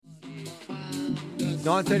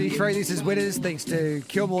9:33, this is Winners, thanks to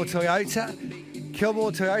Kilmore Toyota.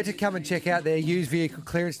 Kilmore Toyota, come and check out their used vehicle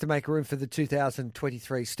clearance to make room for the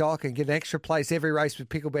 2023 stock and get an extra place every race with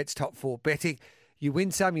Picklebet's Top 4 betting. You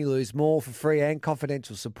win some, you lose more. For free and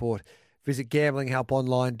confidential support, visit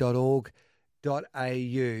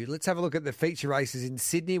gamblinghelponline.org.au. Let's have a look at the feature races in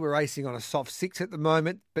Sydney. We're racing on a soft 6 at the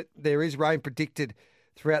moment, but there is rain predicted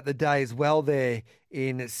throughout the day as well there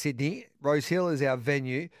in Sydney. Rosehill is our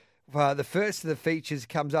venue. The first of the features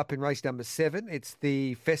comes up in race number 7. It's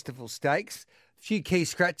the Festival Stakes. A few key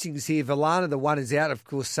scratchings here. Valana, the one is out, of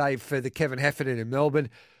course, save for the Kevin Heffernan in Melbourne.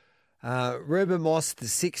 Ruben Moss, the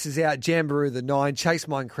 6 is out. Jamboree, the 9. Chase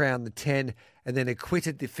Mine Crown, the 10. And then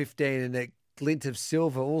Acquitted, the 15. And a Glint of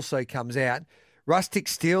Silver also comes out. Rustic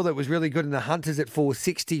Steel, that was really good in the Hunters at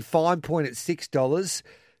 $4.60. Fine Point at $6.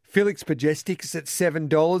 Felix Majestics at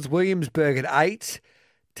 $7. Williamsburg at $8.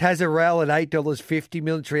 Tazarel at $8.50.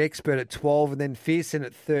 Military Expert at $12. And then Fearson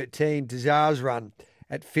at $13. Desires Run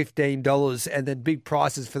at $15. And then big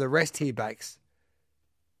prices for the rest here, Bakes.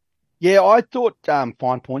 Yeah, I thought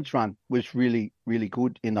Fine Point's run was really, really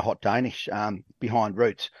good in the Hot Danish behind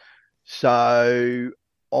Roots. So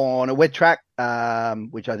on a wet track,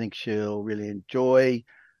 which I think she'll really enjoy,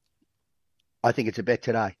 I think it's a bet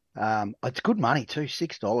today. It's good money too,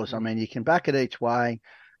 $6. I mean, you can back it each way.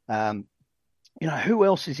 Who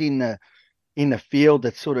else is in the field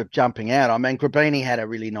that's sort of jumping out? I mean, Grabini had a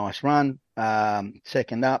really nice run.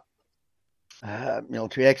 Second up,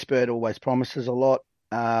 Military Expert always promises a lot.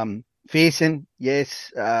 Fearson,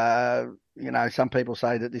 yes. Some people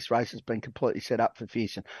say that this race has been completely set up for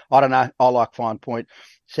Fearson. I don't know. I like Fine Point.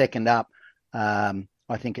 Second up, I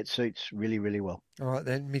think it suits really, really well. All right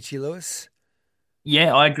then, Mitchy Lewis.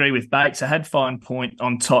 Yeah, I agree with Bakes. I had Fine Point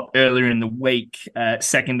on top earlier in the week,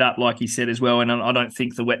 second up, like he said as well, and I don't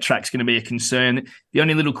think the wet track's going to be a concern. The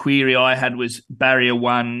only little query I had was Barrier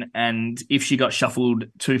 1 and if she got shuffled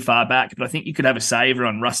too far back, but I think you could have a saver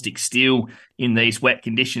on Rustic Steel in these wet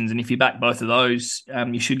conditions, and if you back both of those,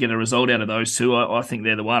 you should get a result out of those two. I think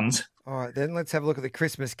they're the ones. All right, then let's have a look at the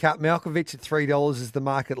Christmas Cup. Malkovich at $3 is the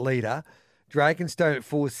market leader. Dragonstone at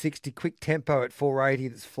 $4.60. Quick Tempo at $4.80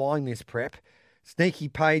 that's flying this prep. Sneaky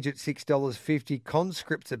Page at $6.50.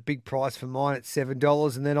 Conscript's a big price for mine at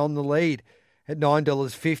 $7. And then on the lead at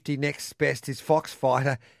 $9.50. Next best is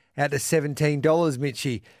Foxfighter out to $17,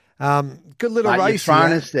 Mitchie. Good little race. You've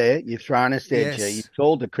thrown us there. You've thrown us there, yes. G. You've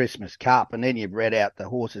called the Christmas Cup and then you've read out the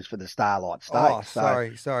horses for the Starlight Stakes. Oh,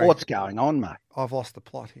 sorry. What's going on, mate? I've lost the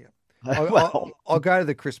plot here. I'll go to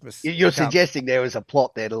the Christmas You're Cup. Suggesting there was a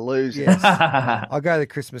plot there to lose. Yes. I'll go to the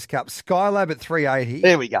Christmas Cup. Skylab at $3.80.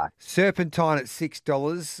 There we go. Serpentine at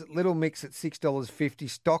 $6. Little Mix at $6.50.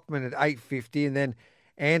 Stockman at $8.50. And then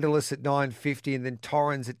Andalus at $9.50. And then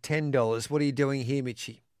Torrens at $10. What are you doing here,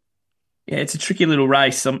 Mitchie? Yeah, it's a tricky little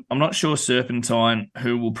race. I'm not sure Serpentine,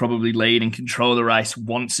 who will probably lead and control the race,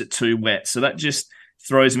 wants it too wet. So that just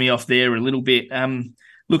throws me off there a little bit.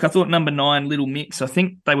 Look, I thought number 9, Little Mix, I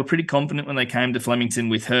think they were pretty confident when they came to Flemington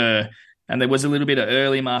with her, and there was a little bit of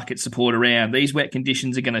early market support around. These wet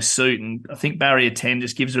conditions are going to suit, and I think Barrier 10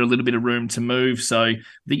 just gives her a little bit of room to move, so I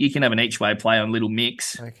think you can have an each-way play on Little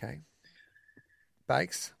Mix. Okay.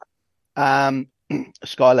 Bakes?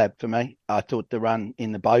 Skylab for me. I thought the run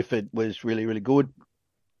in the Beaufort was really, really good.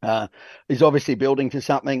 He's obviously building to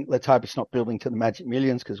something. Let's hope it's not building to the Magic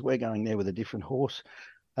Millions because we're going there with a different horse.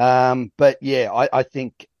 But yeah, I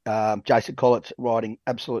think Jason Collett's riding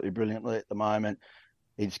absolutely brilliantly at the moment.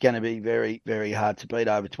 It's going to be very, very hard to beat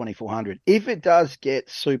over 2,400. If it does get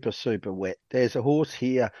super, super wet, there's a horse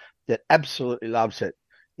here that absolutely loves it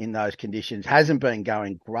in those conditions. Hasn't been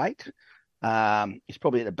going great. He's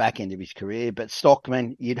probably at the back end of his career, but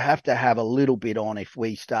Stockman, you'd have to have a little bit on if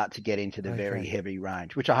we start to get into the very heavy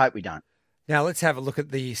range, which I hope we don't. Now let's have a look at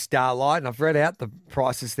the Starlight, and I've read out the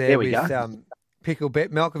prices there we with go. Picklebet.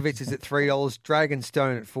 Malkovich is at $3.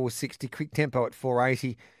 Dragonstone at $4.60. Quick Tempo at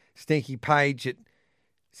 $4.80. Sneaky Page at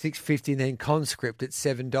 $6.50. And then Conscript at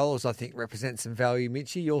 $7, I think, represents some value.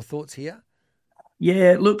 Mitchie, your thoughts here?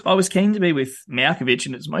 Yeah, look, I was keen to be with Malkovich,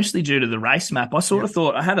 and it's mostly due to the race map. I sort of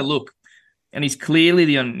thought, I had a look, and he's clearly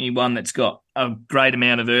the only one that's got a great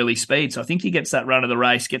amount of early speed. So I think he gets that run of the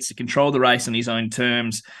race, gets to control the race on his own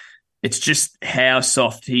terms. It's just how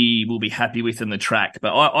soft he will be happy with in the track.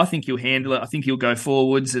 But I think he'll handle it. I think he'll go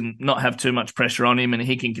forwards and not have too much pressure on him, and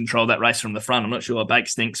he can control that race from the front. I'm not sure what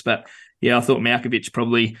Bakes thinks, but yeah, I thought Malkovich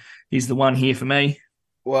probably is the one here for me.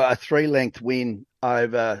 Well, a 3-length win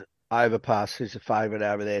over Overpass, who's a favourite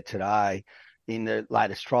over there today in the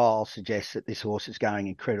latest trial, suggests that this horse is going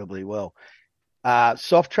incredibly well.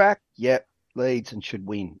 Soft track, leads and should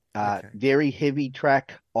win. Very heavy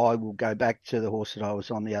track, I will go back to the horse that I was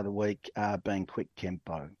on the other week, being Quick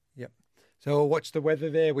Tempo. Yep. So we'll watch the weather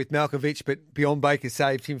there with Malkovich, but Beyond Baker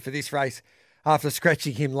saved him for this race after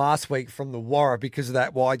scratching him last week from the Warra because of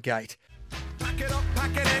that wide gate. Pack it up,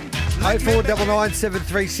 pack it in. 0499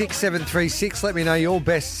 736 736. Let me know your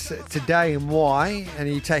best today and why. And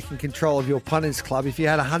are you taking control of your punters club? If you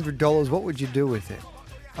had $100, what would you do with it?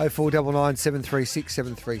 0499 736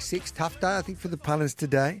 736. Tough day, I think, for the punters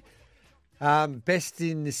today. Best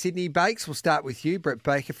in the Sydney, Bakes. We'll start with you, Brett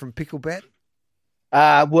Baker from Picklebet.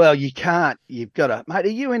 Well, you can't. You've got to, mate. Are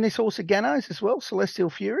you in this horse of Gano's as well? Celestial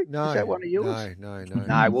Fury? No. Is that one of yours? No.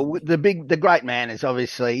 No. Well, the great man is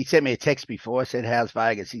obviously. He sent me a text before. I said, "How's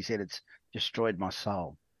Vegas?" He said, "It's destroyed my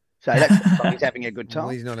soul." So that's like he's having a good time.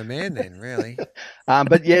 Well, he's not a man then, really.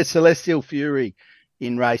 But yeah, Celestial Fury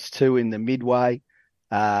in race 2 in the midway.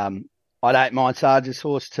 I don't mind Sarge's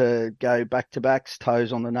horse to go back to backs,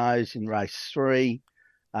 toes on the nose in race 3.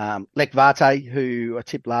 Lekvate, who I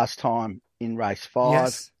tipped last time in race 5.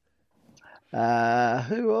 Yes.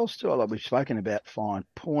 Who else do I like? We've spoken about Fine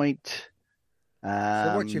Point.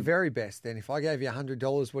 So what's your very best then? If I gave you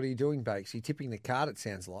 $100, what are you doing, Bakes? Are you tipping the card, it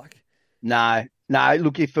sounds like? No.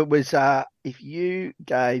 Look, if it was, if you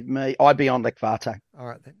gave me, I'd be on Lekvate. All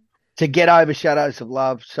right then. To get over Shadows of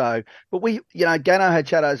Love. So, but Gano had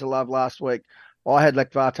Shadows of Love last week. I had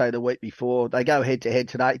Lekvate the week before. They go head to head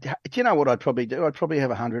today. Do you know what I'd probably do? I'd probably have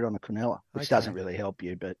 100 on the Quinella, which doesn't really help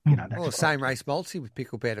you, but that's well, same race multi with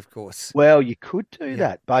Picklebet, of course. Well, you could do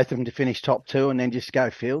that. Both of them to finish top 2 and then just go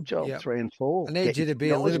field job 3 and 4. I need you to be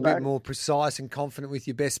a little bit more precise and confident with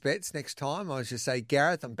your best bets next time. I was just say,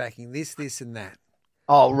 Gareth, I'm backing this, and that.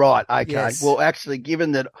 Oh, right. Okay. Yes. Well, actually,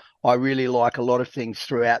 given that I really like a lot of things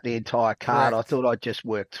throughout the entire card, I thought I'd just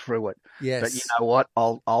work through it. Yes. But you know what?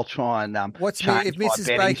 I'll try and change if my Mrs.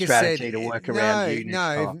 betting Baker strategy said, to work around you.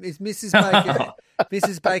 No, if Mrs. Baker,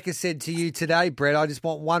 Mrs. Baker said to you today, Brett, I just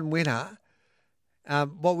want one winner,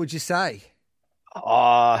 what would you say?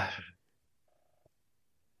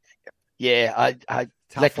 Yeah, I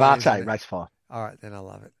Lekvate, race 5. All right, then I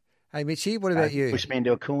love it. Hey, Mitchie, what about you? Push me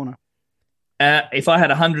into a corner. If I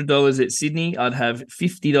had $100 at Sydney, I'd have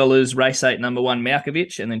 $50 race 8, number 1,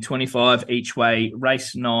 Malkovich, and then $25 each way,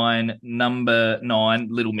 race 9, number 9,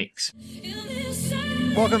 Little Mix.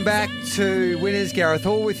 Welcome back to Winners. Gareth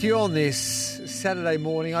Hall with you on this Saturday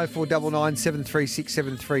morning, 0499 736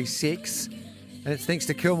 736. And it's thanks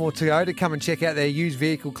to Kilmore Toyota. Come and check out their used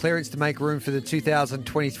vehicle clearance to make room for the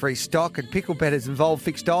 2023 stock. And Picklebetters involve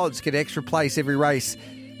fixed odds. Get extra place every race.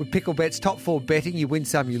 With Picklebet's top 4 betting, you win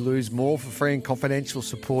some, you lose more. For free and confidential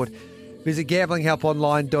support, visit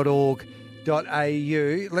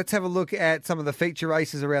gamblinghelponline.org.au. Let's have a look at some of the feature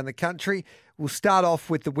races around the country. We'll start off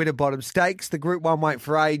with the Winterbottom Stakes, the Group 1 weight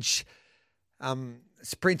for age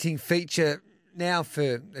sprinting feature. Now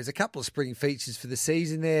there's a couple of sprinting features for the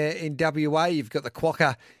season there in WA. You've got the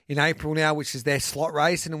Quokka in April now, which is their slot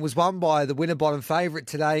race, and it was won by the Winterbottom favourite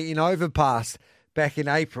today in Overpass back in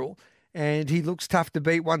April. And he looks tough to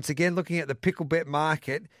beat once again. Looking at the Picklebet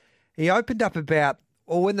market, he opened up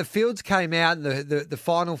when the fields came out and the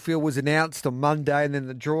final field was announced on Monday and then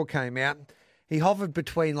the draw came out, he hovered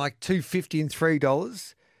between like $2.50 and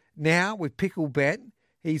 $3. Now with Picklebet,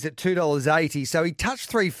 he's at $2.80. So he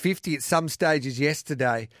touched $3.50 at some stages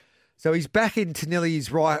yesterday. So he's back into nearly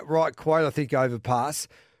his right quote, I think, Overpass.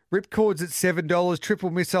 Ripcord's at $7, Triple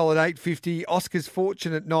Missile at $8.50, Oscar's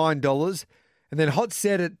Fortune at $9. And then Hot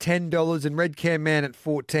Set at $10 and Red Cam Man at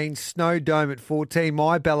 $14, Snow Dome at $14,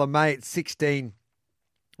 My Bella May at $16,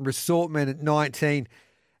 Resortman at $19,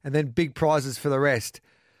 and then big prizes for the rest.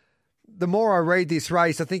 The more I read this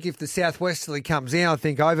race, I think if the Southwesterly comes in, I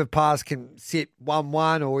think Overpass can sit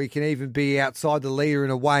 1-1 or he can even be outside the leader in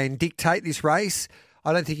a way and dictate this race.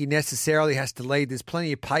 I don't think he necessarily has to lead. There's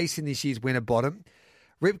plenty of pace in this year's Winterbottom.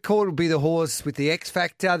 Ripcord will be the horse with the X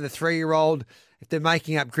Factor, the 3-year-old. If they're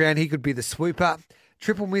making up ground, he could be the swooper.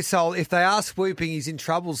 Triple Missile, if they are swooping, he's in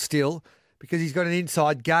trouble still because he's got an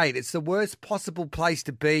inside gate. It's the worst possible place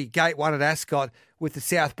to be, gate 1 at Ascot, with the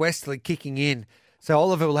Southwesterly kicking in. So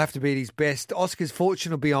Oliver will have to be at his best. Oscar's Fortune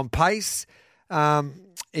will be on pace.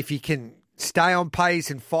 If he can stay on pace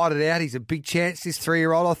and fight it out, he's a big chance. This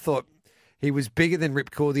 3-year-old, I thought he was bigger than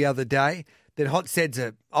Ripcord the other day. Then Hot Sed's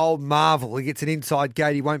an old marvel. He gets an inside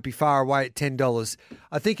gate. He won't be far away at $10.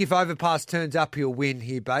 I think if Overpass turns up, he'll win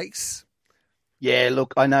here, Bakes. Yeah,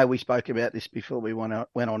 look, I know we spoke about this before we went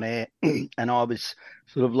on air, and I was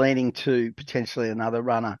sort of leaning to potentially another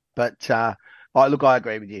runner. But I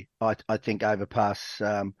agree with you. I think Overpass,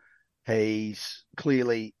 he's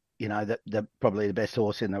clearly, the probably the best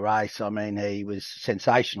horse in the race. I mean, he was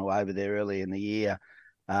sensational over there early in the year.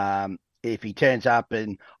 if he turns up,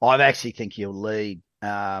 and I actually think he'll lead.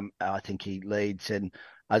 I think he leads, and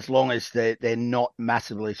as long as they're not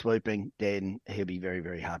massively swooping, then he'll be very,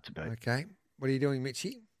 very hard to beat. Okay. What are you doing,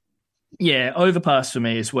 Mitchy? Yeah, overpass for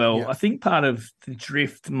me as well. Yeah. I think part of the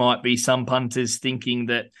drift might be some punters thinking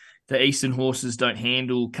that the Eastern horses don't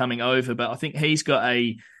handle coming over, but I think he's got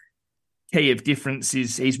a key of difference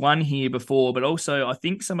is he's won here before, but also I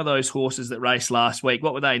think some of those horses that raced last week,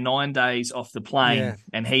 what were they, 9 days off the plane,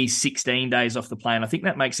 and he's 16 days off the plane. I think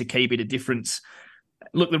that makes a key bit of difference.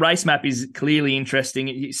 Look, the race map is clearly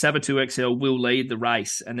interesting. Saboteur XL will lead the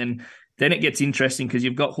race, and then it gets interesting because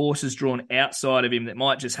you've got horses drawn outside of him that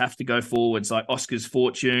might just have to go forwards, like Oscar's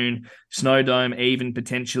Fortune, Snowdome, even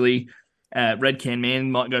potentially. Red Can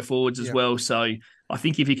Man might go forwards as well. So I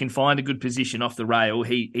think if he can find a good position off the rail,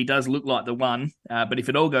 he does look like the one. But if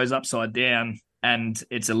it all goes upside down and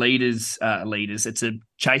it's it's a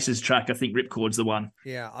chaser's track, I think Ripcord's the one.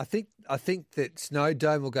 Yeah, I think that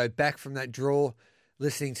Snowdome will go back from that draw.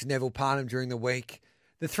 Listening to Neville Parnham during the week,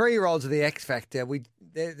 the 3-year-olds are the X factor.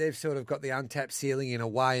 They've sort of got the untapped ceiling in a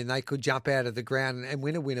way, and they could jump out of the ground and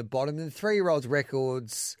win a bottom. And the 3-year-olds'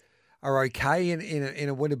 records are okay in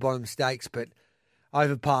a winner bottom stakes, but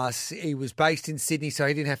overpass. He was based in Sydney, so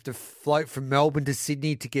he didn't have to float from Melbourne to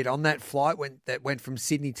Sydney to get on that flight that went from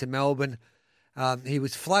Sydney to Melbourne. He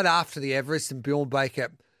was flat after the Everest, and Bjorn Baker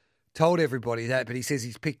told everybody that, but he says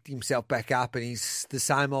he's picked himself back up and he's the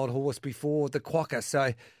same old horse before the Quokka.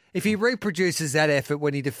 So if he reproduces that effort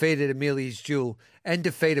when he defeated Amelia's Jewel and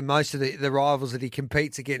defeated most of the rivals that he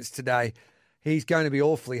competes against today, he's going to be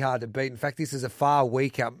awfully hard to beat. In fact, this is a far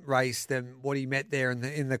weaker race than what he met there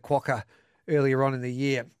in the Quokka earlier on in the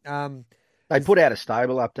year. They put out a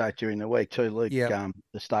stable update during the week too, Luke,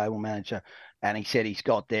 the stable manager, and he said he's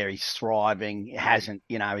got there, he's thriving, hasn't,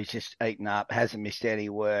 he's just eaten up, hasn't missed any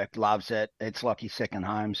work, loves it. It's like his second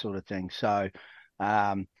home sort of thing. So,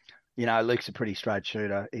 Luke's a pretty straight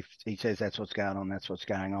shooter. If he says that's what's going on, that's what's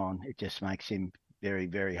going on. It just makes him very,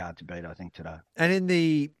 very hard to beat, I think, today. And in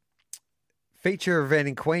the feature event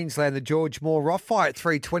in Queensland, the George Moore Rothfire at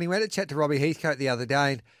 3:20, we had a chat to Robbie Heathcote the other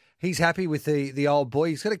day, and he's happy with the old boy.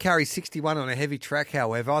 He's got to carry 61 on a heavy track,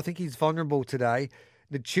 however. I think he's vulnerable today.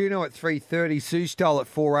 Natuno at 3:30, Soustol at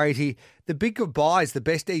 4:80. The Big Goodbye is the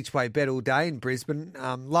best each way bet all day in Brisbane.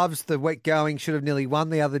 Loves the wet going, should have nearly won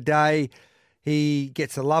the other day. He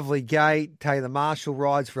gets a lovely gate. Taylor Marshall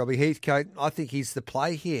rides for Robbie Heathcote. I think he's the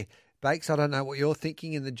play here. Bakes, I don't know what you're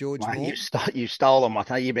thinking in the George Moore. You stole them. I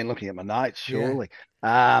think you've been looking at my notes, surely.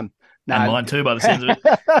 Yeah. No, and mine too, by the sounds of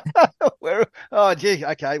it. Oh, gee,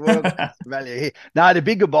 okay. Well, value here. No, the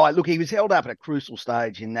Big Goodbye. Look, he was held up at a crucial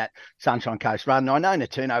stage in that Sunshine Coast run. I know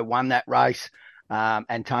Natuno won that race,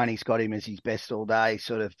 and Tony's got him as his best all day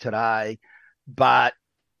sort of today. But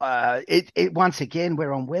it once again,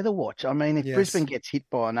 we're on weather watch. I mean, if Brisbane gets hit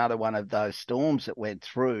by another one of those storms that went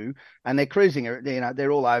through, and they're cruising,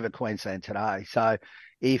 they're all over Queensland today. So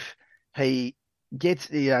if he gets,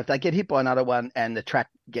 if they get hit by another one and the track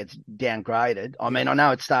gets downgraded, I mean, I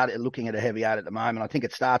know it started looking at a heavy 8 at the moment. I think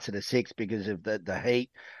it starts at a 6 because of the heat.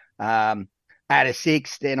 At a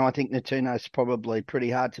 6, then I think Natuno's probably pretty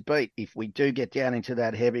hard to beat. If we do get down into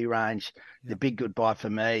that heavy range, the Big Goodbye for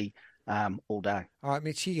me all day. All right,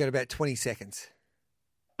 Mitch, you got about 20 seconds.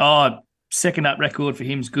 Oh, second up record for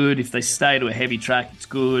him's good. If they stay to a heavy track, it's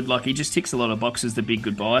good. Like, he just ticks a lot of boxes, the Big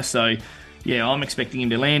Goodbye. So, yeah, I'm expecting him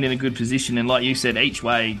to land in a good position. And like you said, each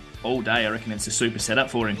way, all day, I reckon it's a super setup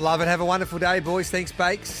for him. Love it. Have a wonderful day, boys. Thanks,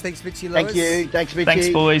 Bakes. Thanks, Mitchy Lewis. Thank you. Thanks, Mitchy. Thanks,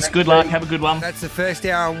 boys. Good luck. Have a good one. That's the first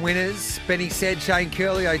hour on winners. Benny said, Shane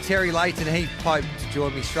Curley, Terry Layton, Heath Pope to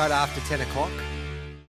join me straight after 10 o'clock.